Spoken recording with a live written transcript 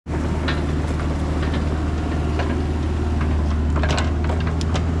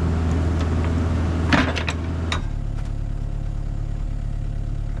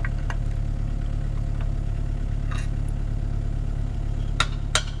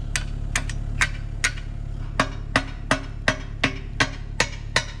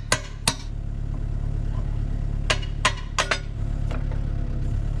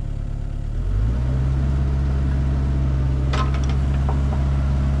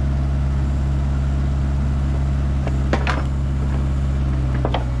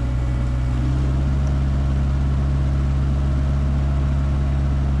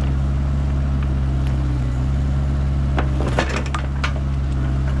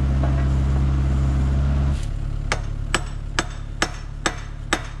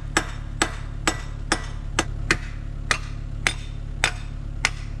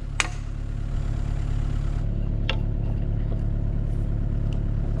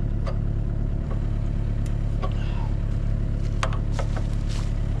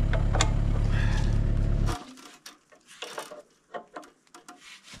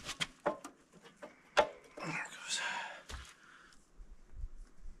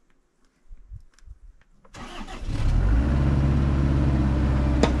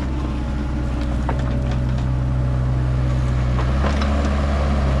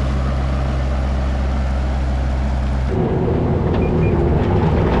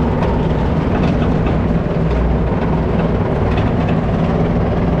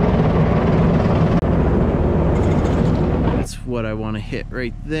hit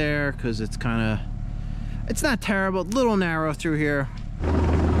right there because it's kind of, it's not terrible, a little narrow through here.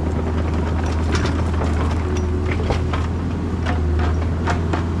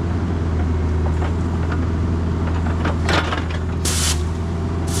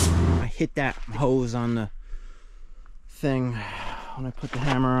 I hit that hose on the thing when I put the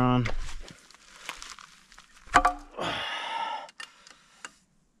hammer on.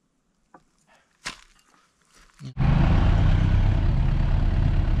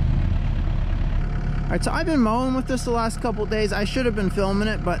 Alright, so I've been mowing with this the last couple days. I should have been filming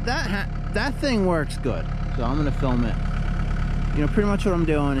it, but that thing works good. So I'm gonna film it. You know, pretty much what I'm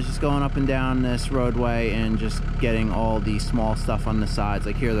doing is just going up and down this roadway and just getting all the small stuff on the sides.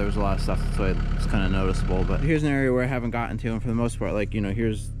 Like here, there was a lot of stuff, so it's kind of noticeable. But here's an area where I haven't gotten to, and for the most part, like, you know,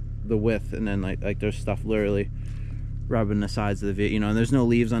 here's the width, and then like there's stuff literally rubbing the sides of the vehicle. You know, and there's no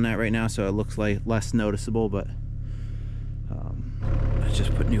leaves on that right now, so it looks like less noticeable. But I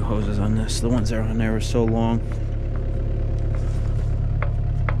just put new hoses on this. The ones that are on there were so long.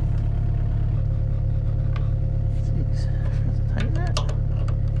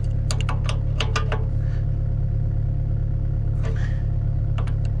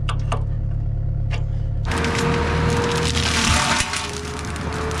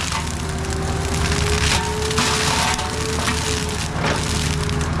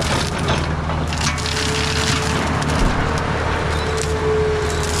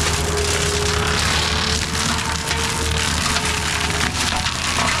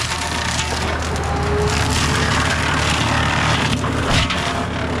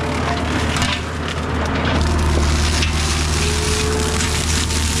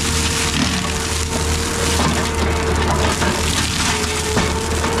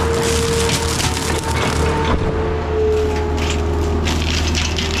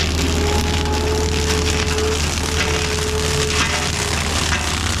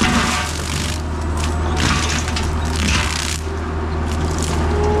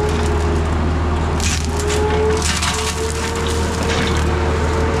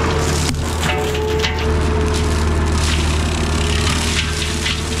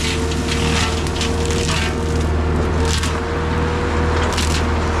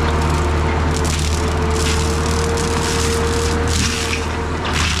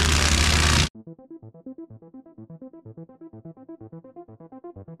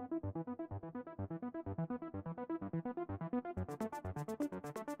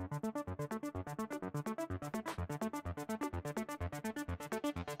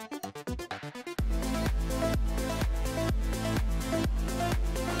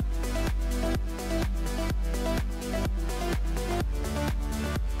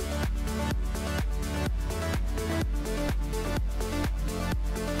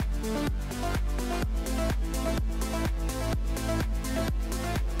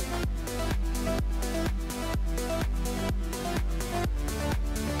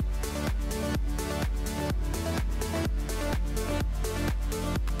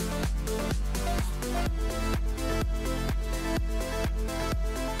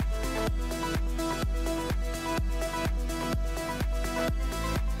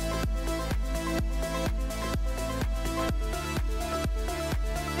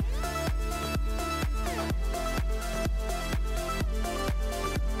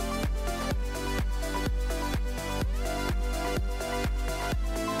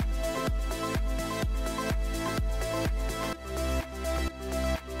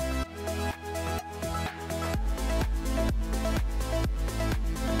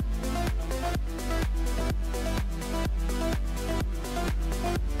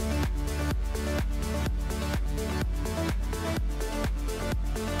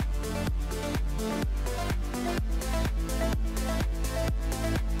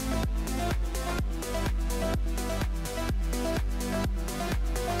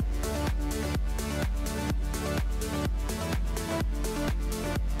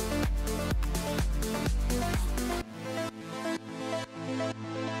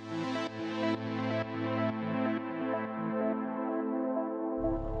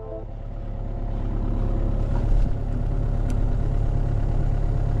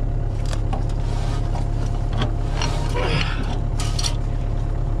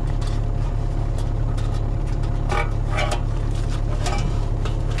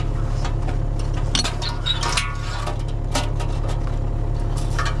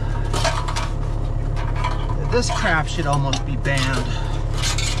 This crap should almost be banned.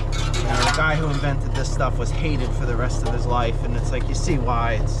 You know, the guy who invented this stuff was hated for the rest of his life, and it's like, you see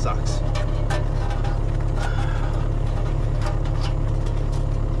why it sucks.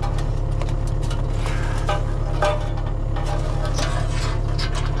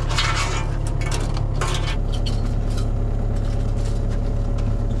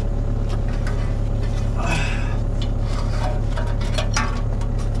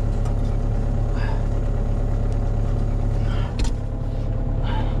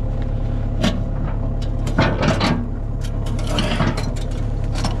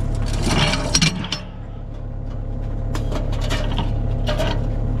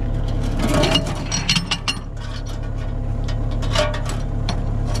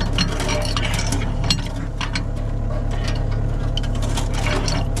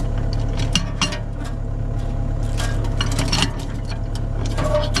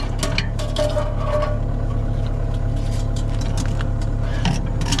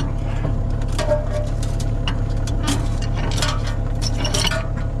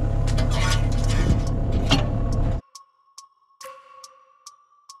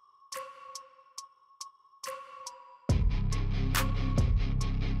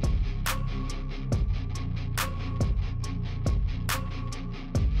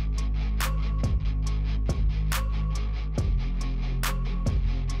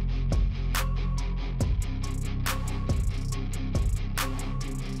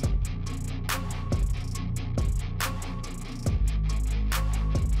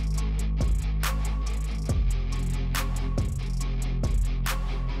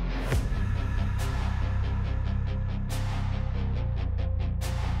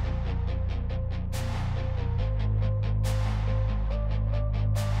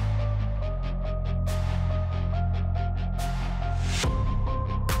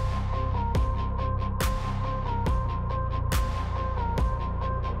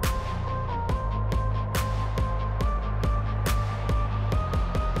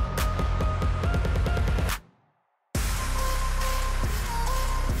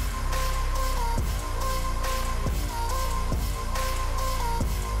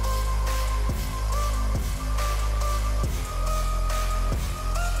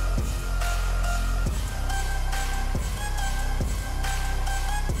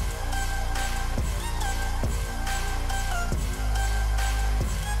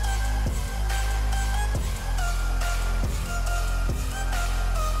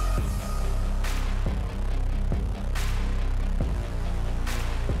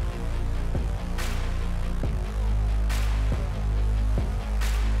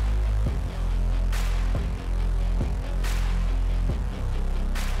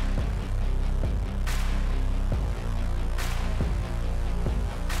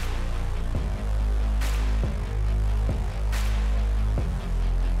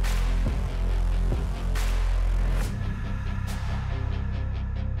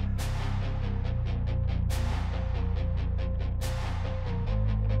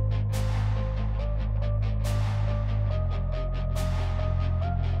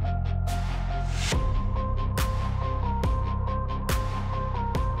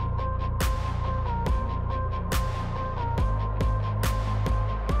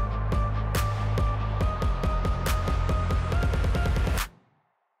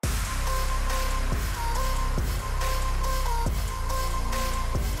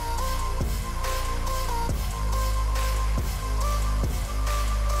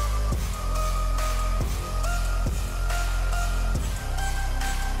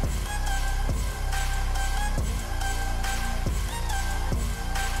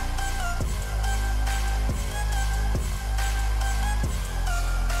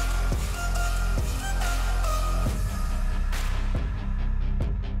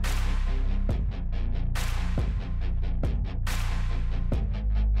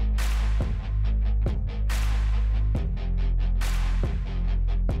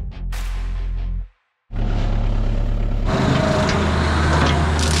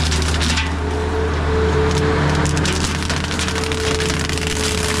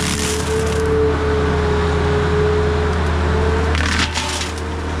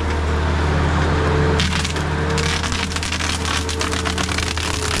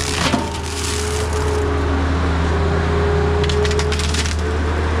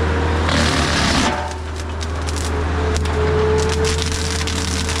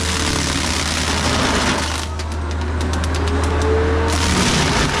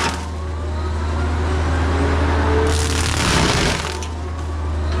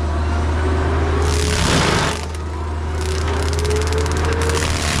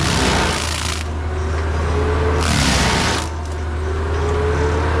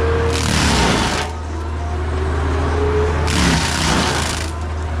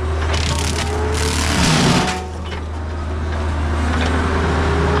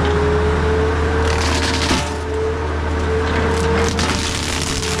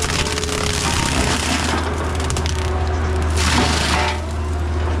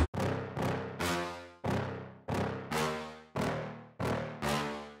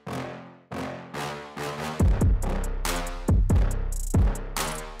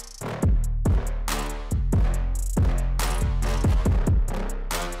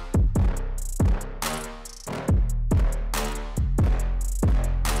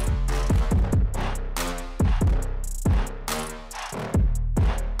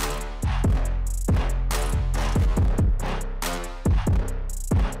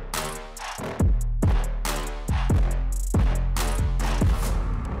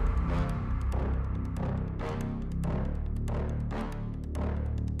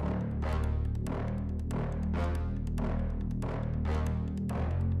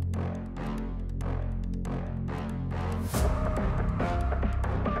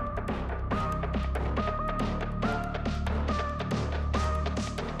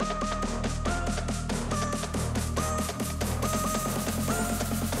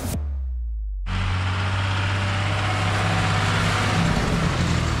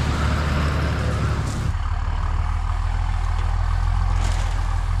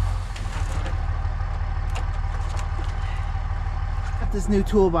 this new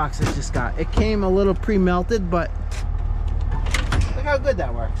toolbox I just got. It came a little pre-melted, but look how good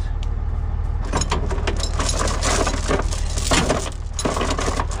that works.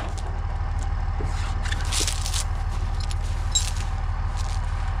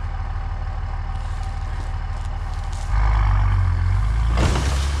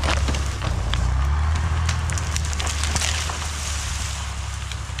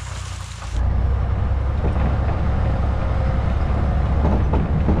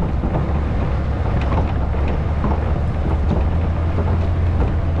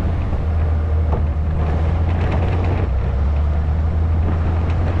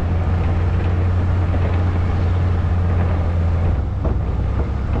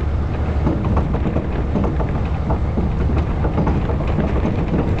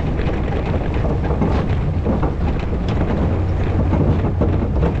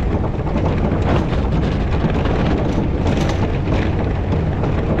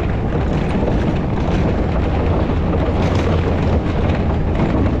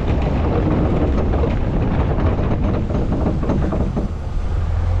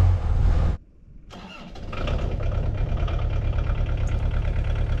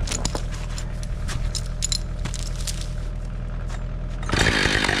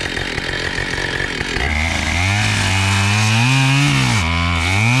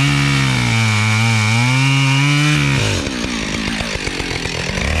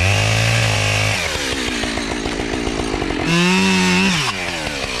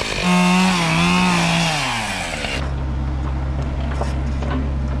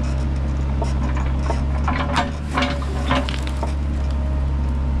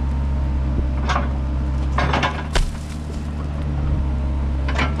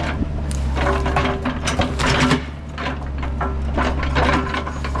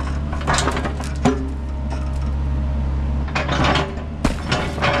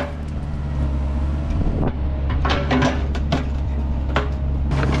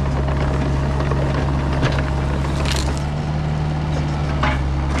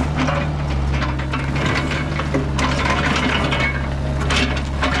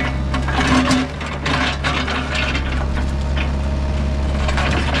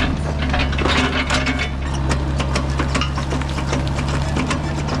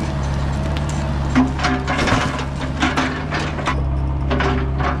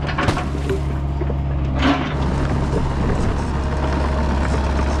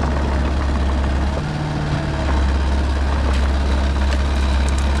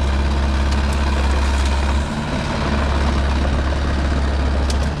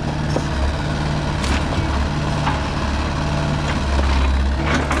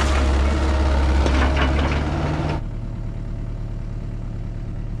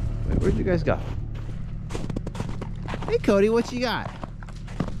 Where'd you guys go? Hey Cody, what you got?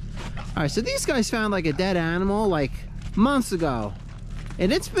 Alright, so these guys found like a dead animal like months ago.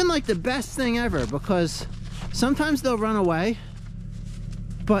 And it's been like the best thing ever because sometimes they'll run away,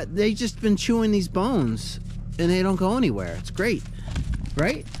 but they just been chewing these bones and they don't go anywhere. It's great.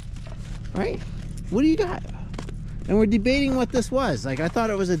 Right? Right? What do you got? And we're debating what this was. Like I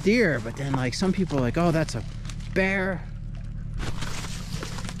thought it was a deer, but then like some people are like, oh, that's a bear.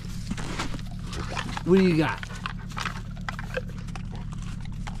 What do you got?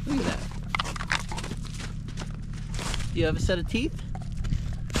 Look at that. Do you have a set of teeth?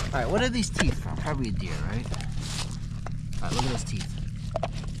 Alright, what are these teeth from? Probably a deer, right? Alright, look at those teeth.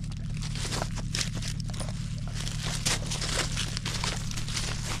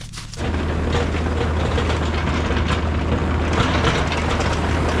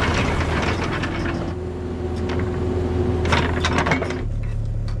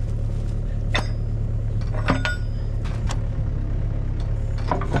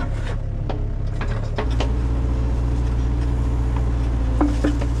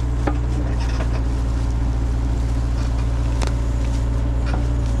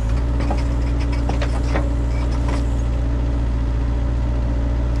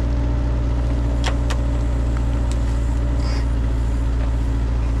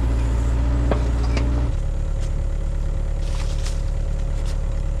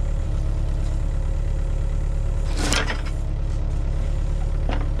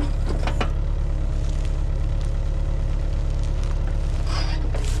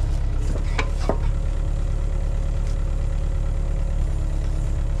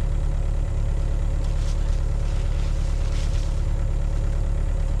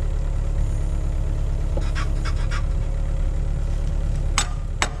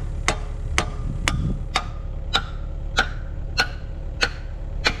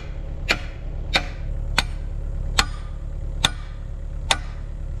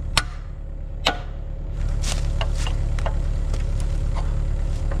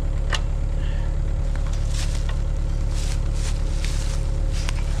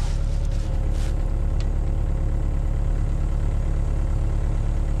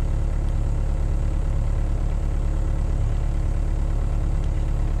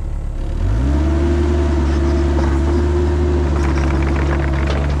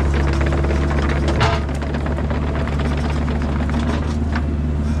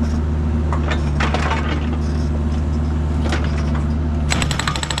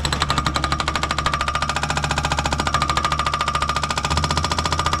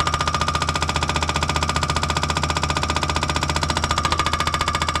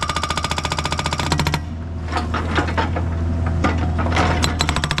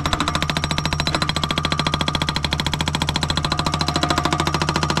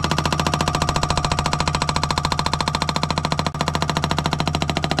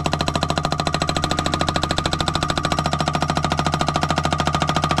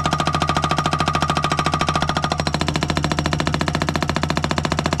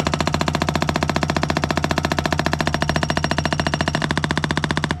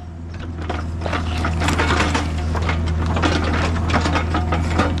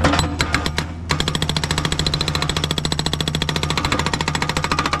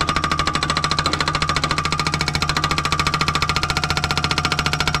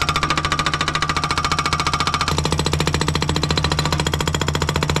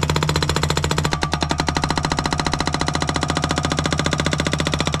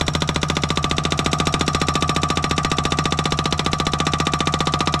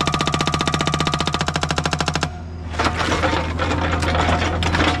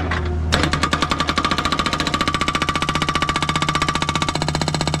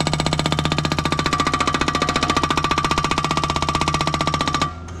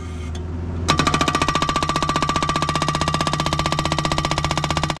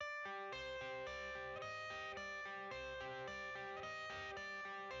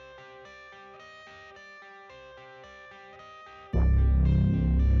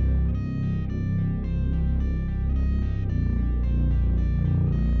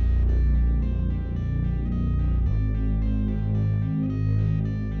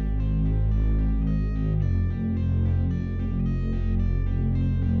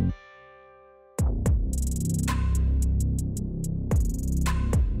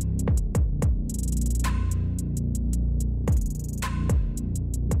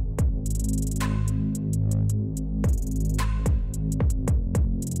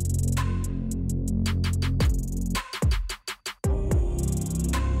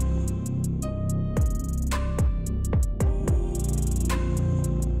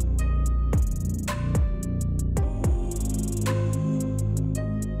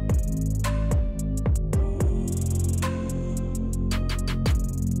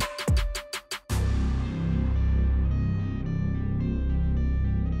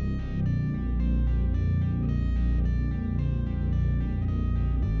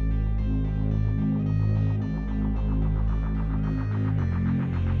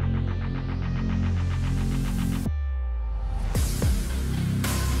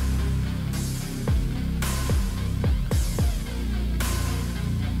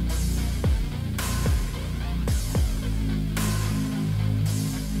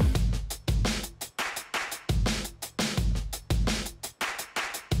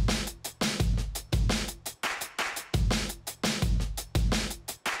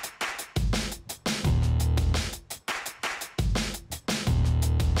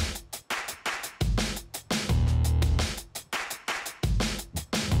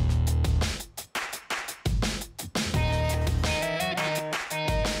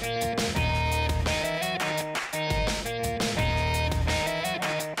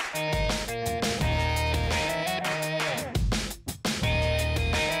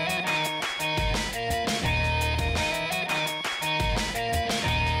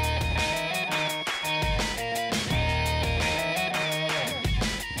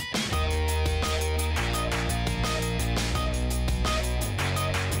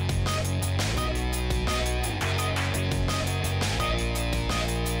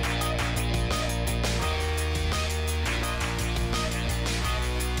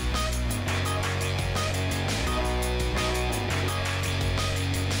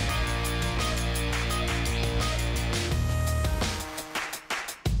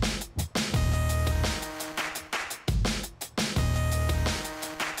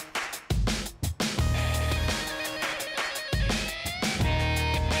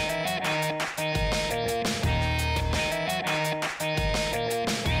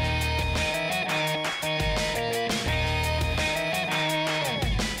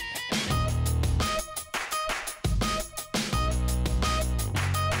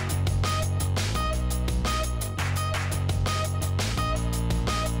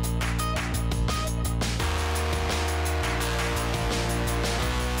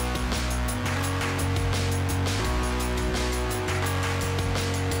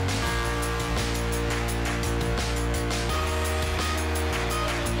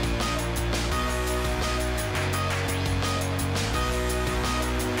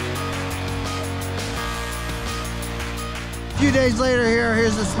 few days later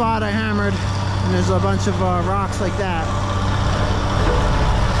here's the spot I hammered, and there's a bunch of rocks like that.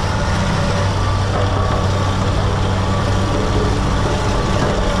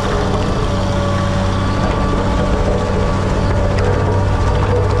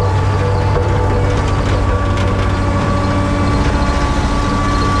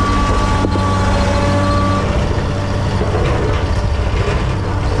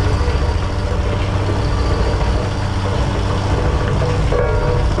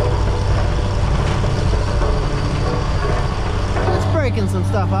 Some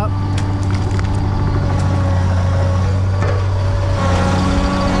stuff up.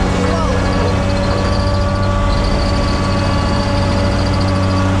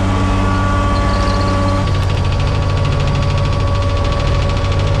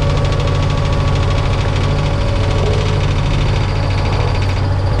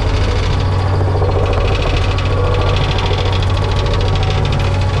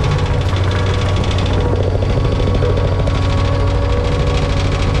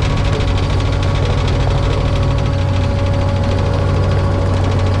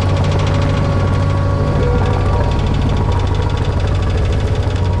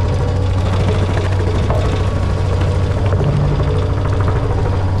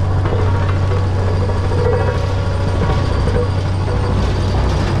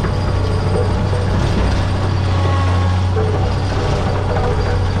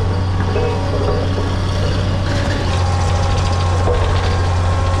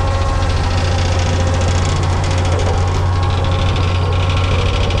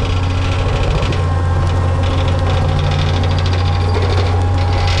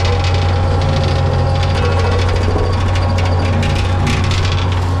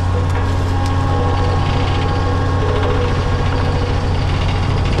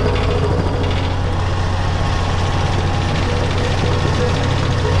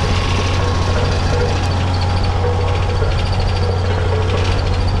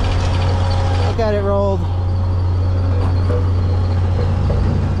 Got it rolled.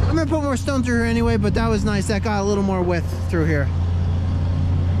 I'm gonna put more stone through here anyway, but that was nice. That got a little more width through here.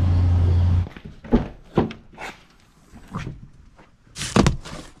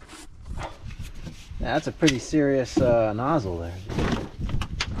 That's a pretty serious nozzle there.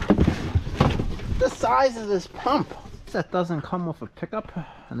 The size of this pump. That doesn't come with a pickup,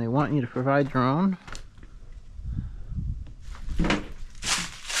 and they want you to provide your own.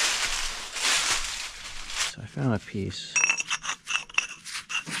 I found a piece.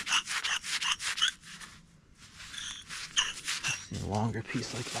 A longer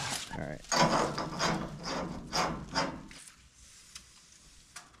piece like that. All right.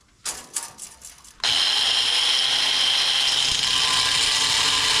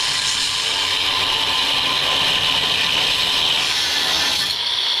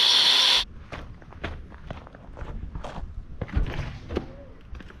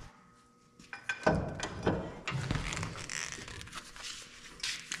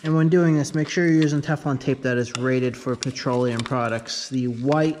 And when doing this, make sure you're using Teflon tape that is rated for petroleum products. The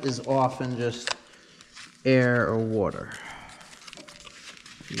white is often just air or water.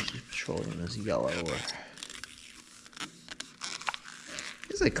 Usually petroleum is yellow. I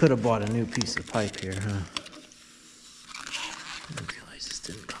guess I could have bought a new piece of pipe here, huh? I didn't realize this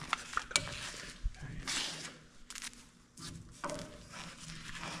didn't come with a pickup.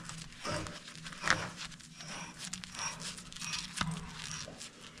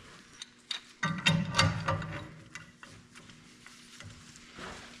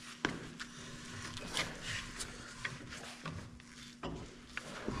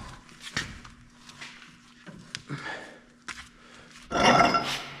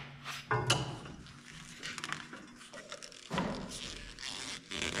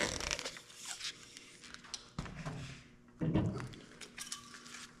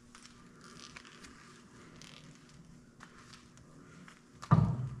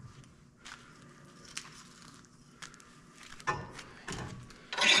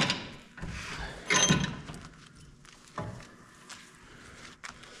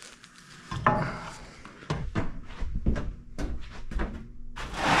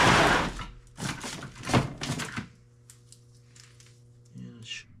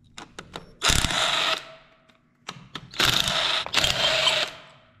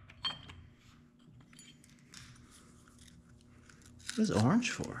 What is orange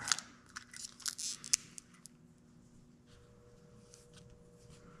for?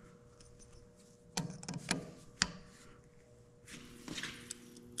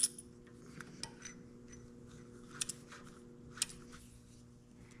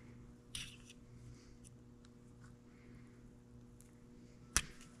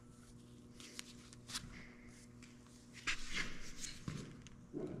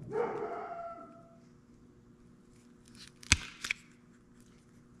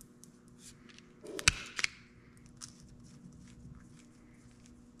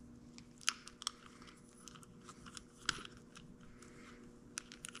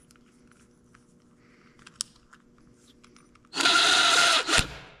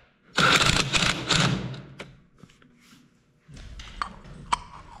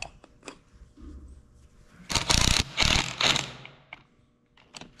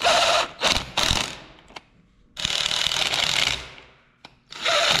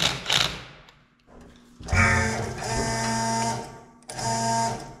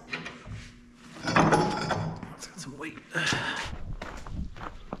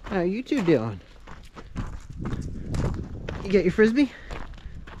 How you two doing? You get your frisbee?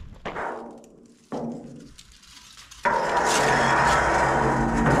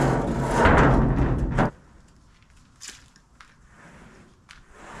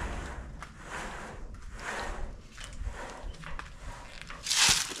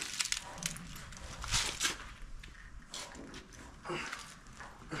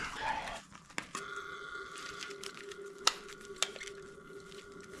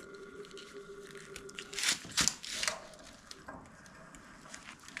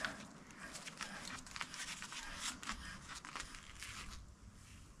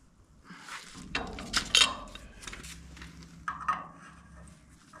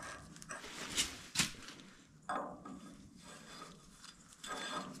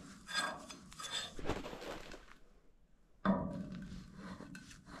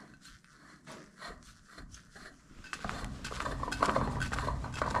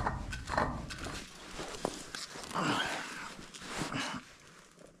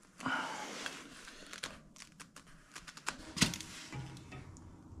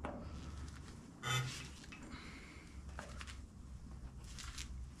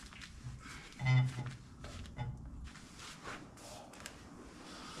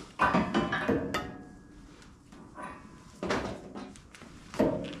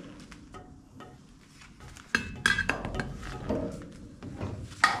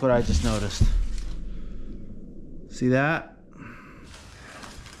 What I just noticed. See that?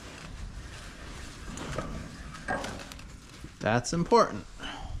 That's important.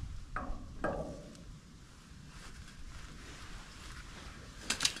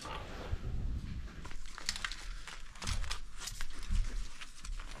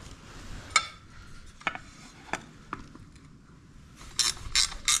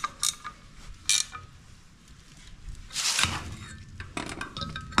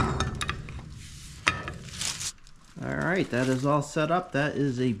 Alright, that is all set up. That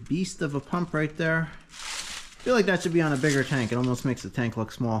is a beast of a pump right there. I feel like that should be on a bigger tank. It almost makes the tank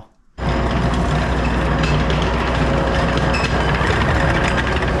look small.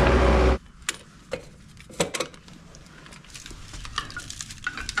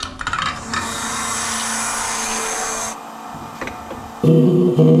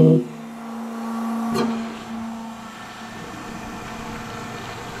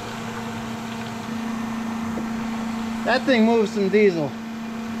 That thing moves some diesel.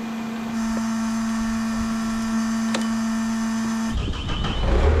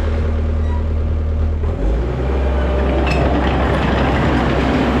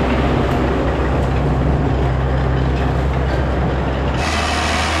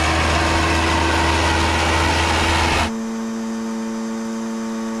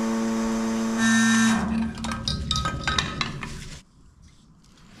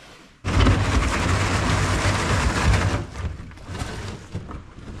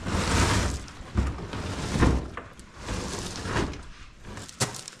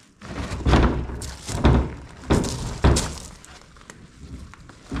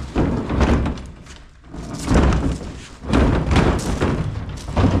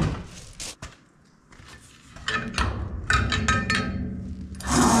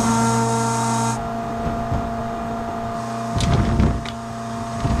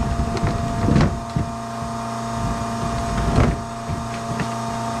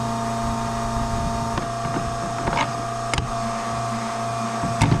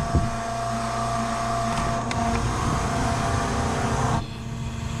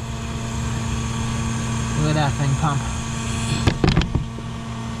 Look at that thing pump.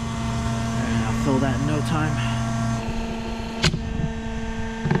 And I'll fill that in no time.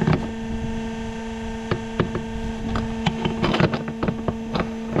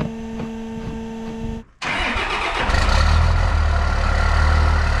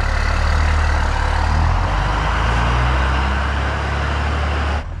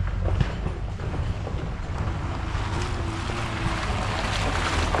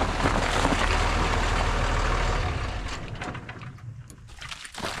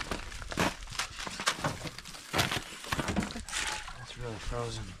 Really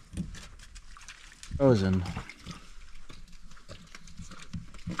frozen.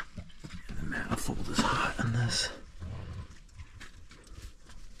 The manifold is hot in this.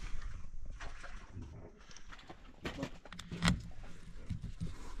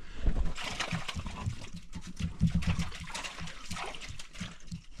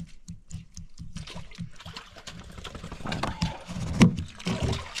 Finally.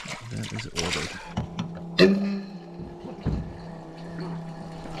 That is ordered.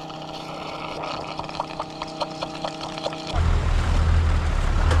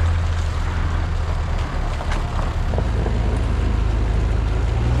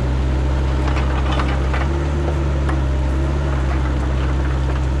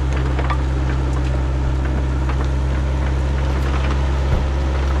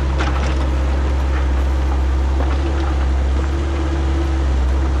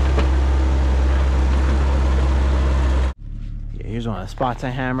 spots I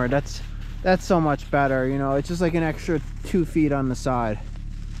hammered. That's so much better, you know. It's just like an extra 2 feet on the side.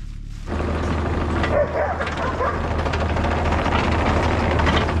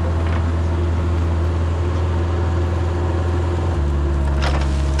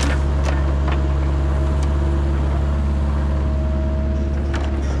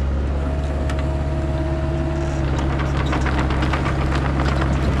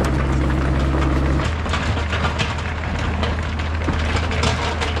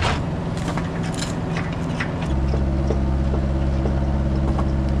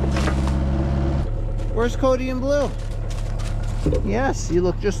 Where's Cody in Blue? Yes, you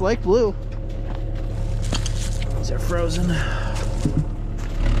look just like Blue. These are frozen.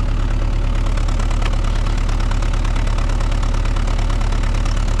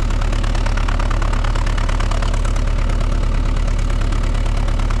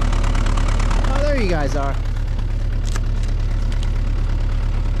 Oh, there you guys are.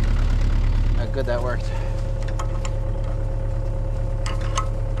 How good that worked.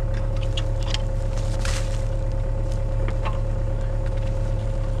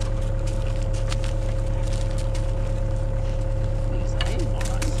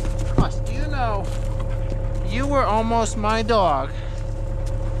 You were almost my dog.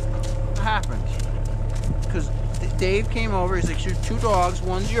 What happened? Because Dave came over, he's like, "Two dogs,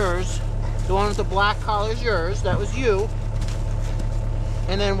 one's yours. The one with the black collar is yours, that was you."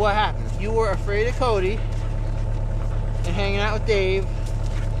 And then what happened? You were afraid of Cody and hanging out with Dave,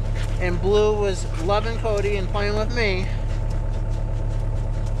 and Blue was loving Cody and playing with me,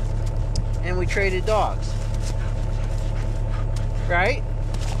 and we traded dogs. Right?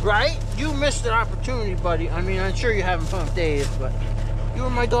 Right? You missed an opportunity, buddy. I mean, I'm sure you're having fun with Dave, but you were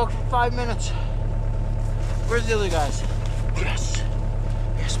my dog for 5 minutes. Where's the other guys? Yes.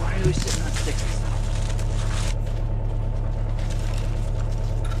 Yes, why are we sitting on sticks?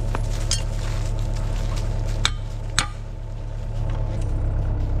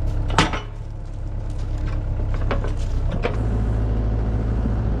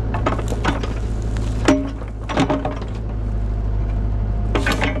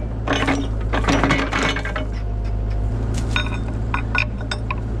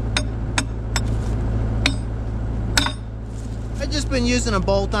 Been using a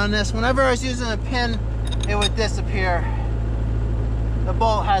bolt on this. Whenever I was using a pin, it would disappear. The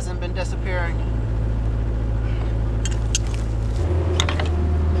bolt hasn't been disappearing.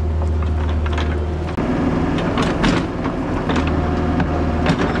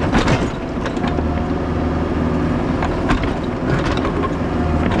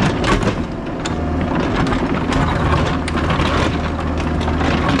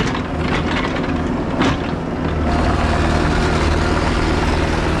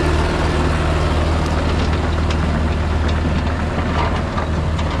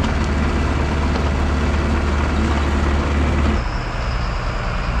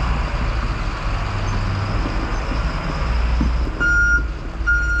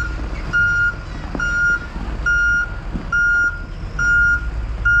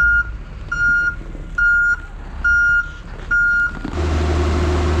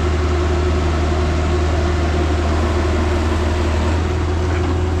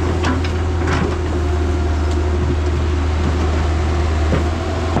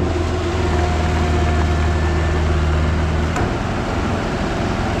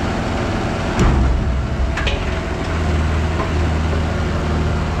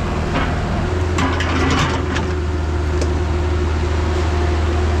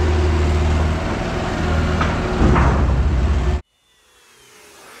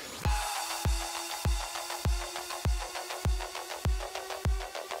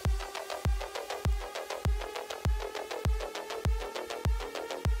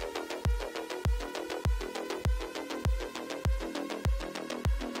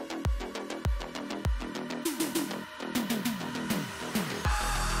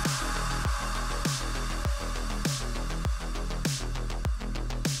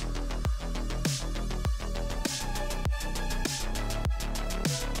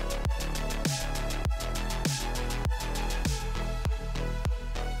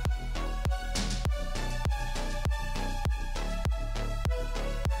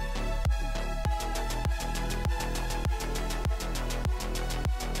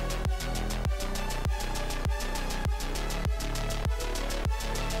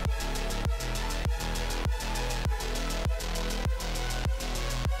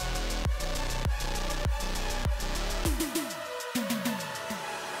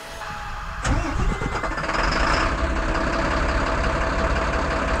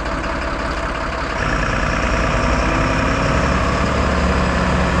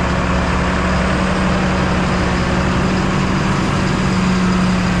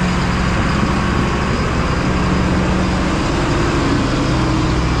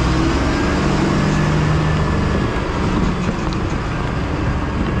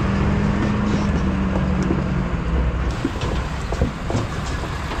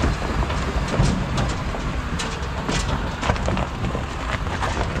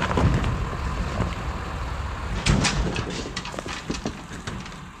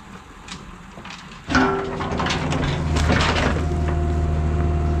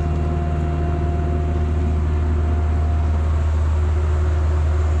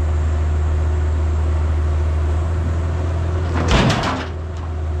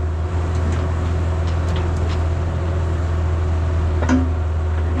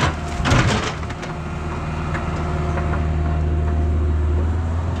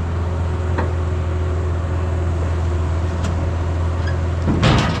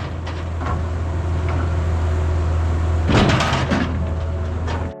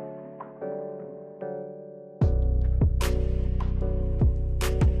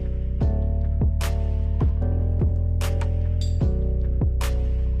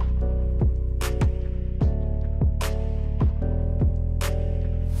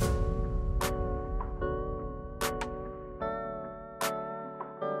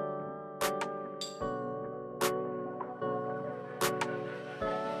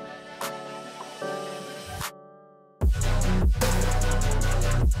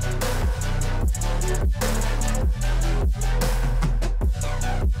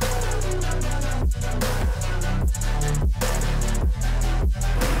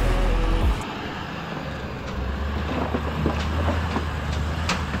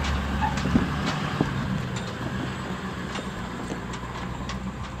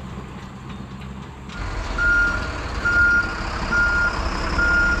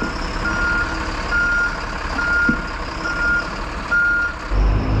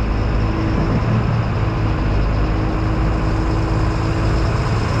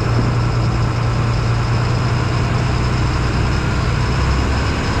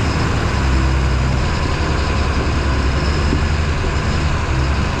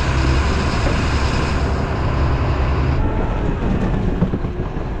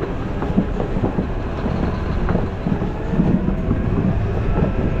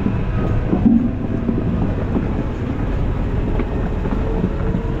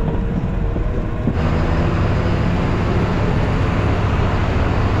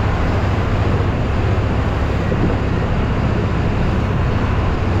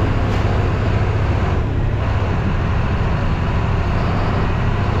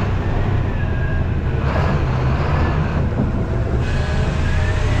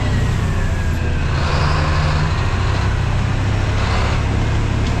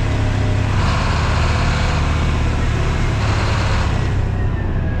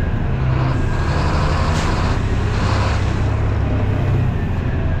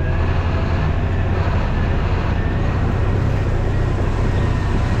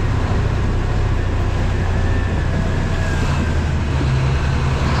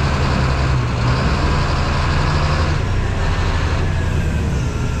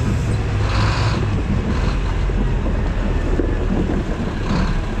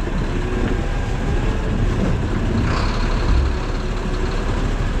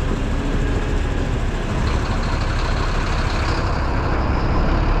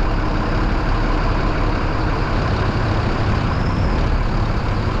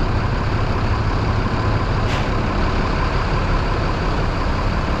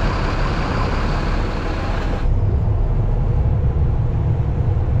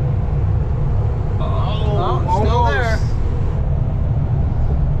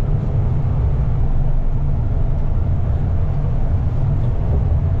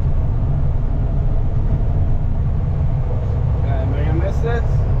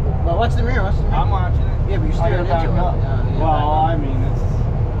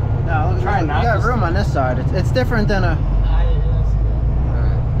 It's different than a...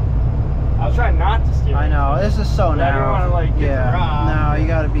 I was trying not to steer. I know, this is so narrow. I didn't want to like get the rock. No, you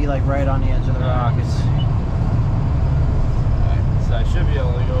gotta be like right on the edge of the rock. It's... Right, so I should be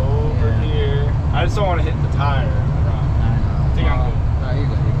able to go over here. I just don't want to hit the tire. I know. I think I'm good. No, you're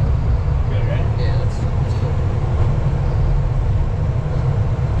good, you're good. Good, right? Yeah, that's cool.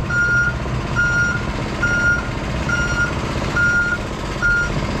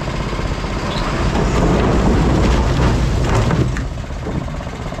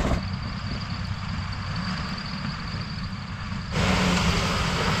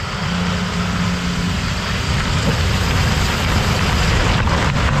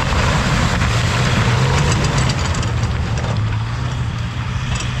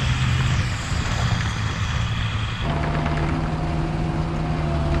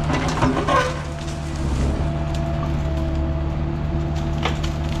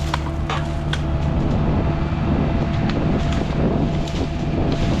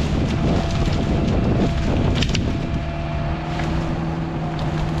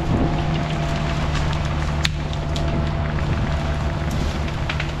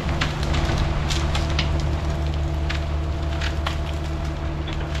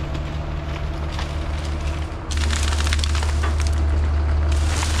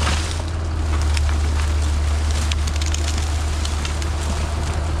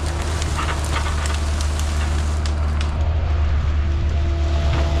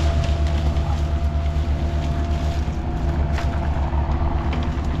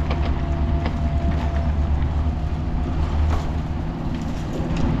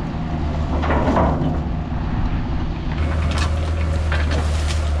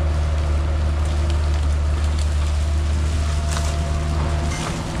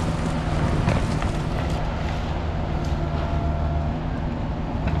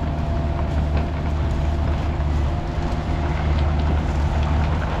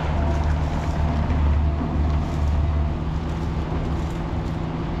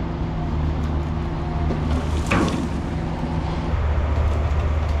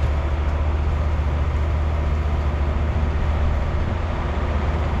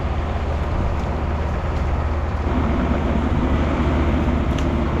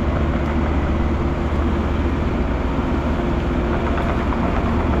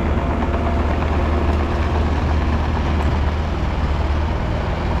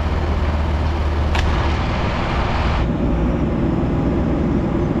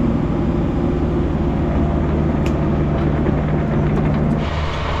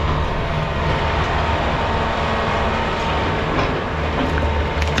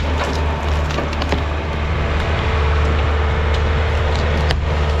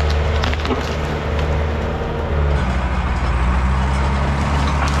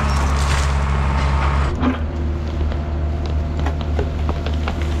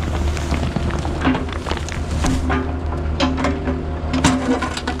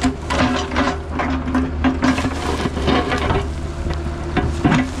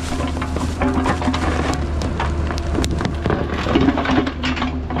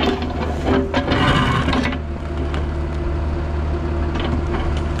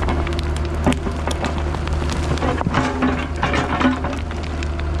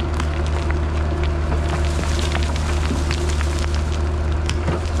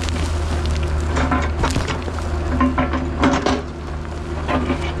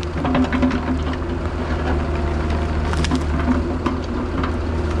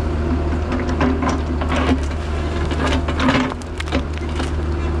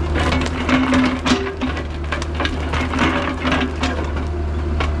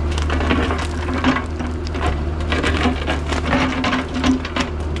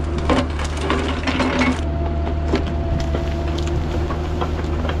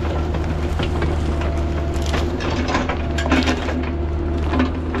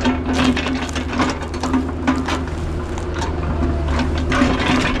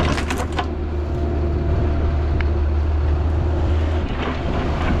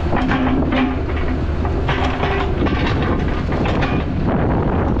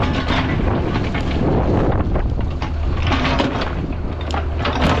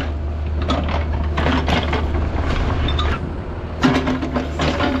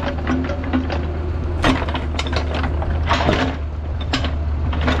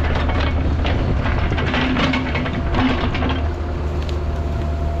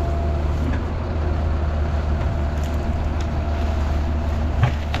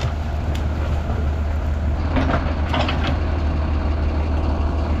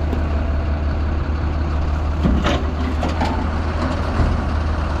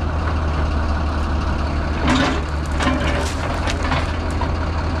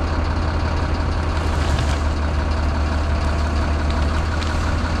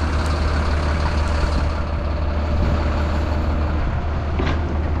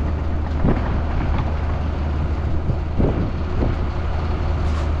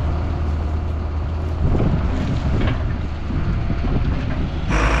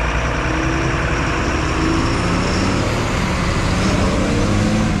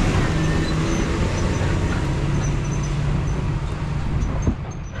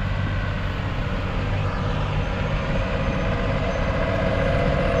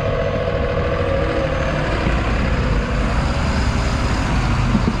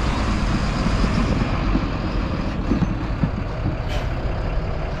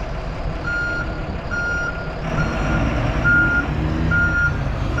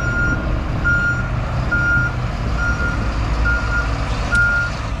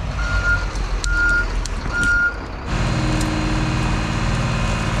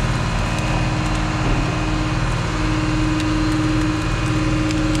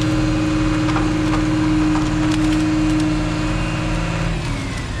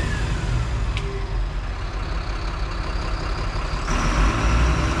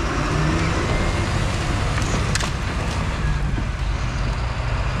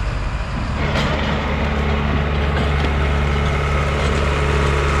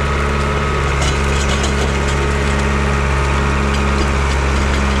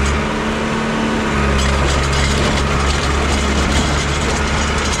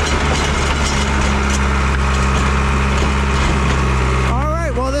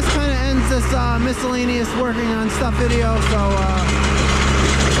 funniest working on stuff video, so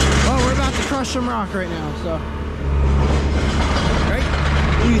well, we're about to crush some rock right now, so right?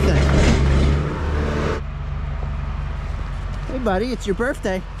 What do you think? Hey buddy, it's your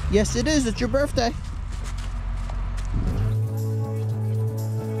birthday. Yes it is, it's your birthday.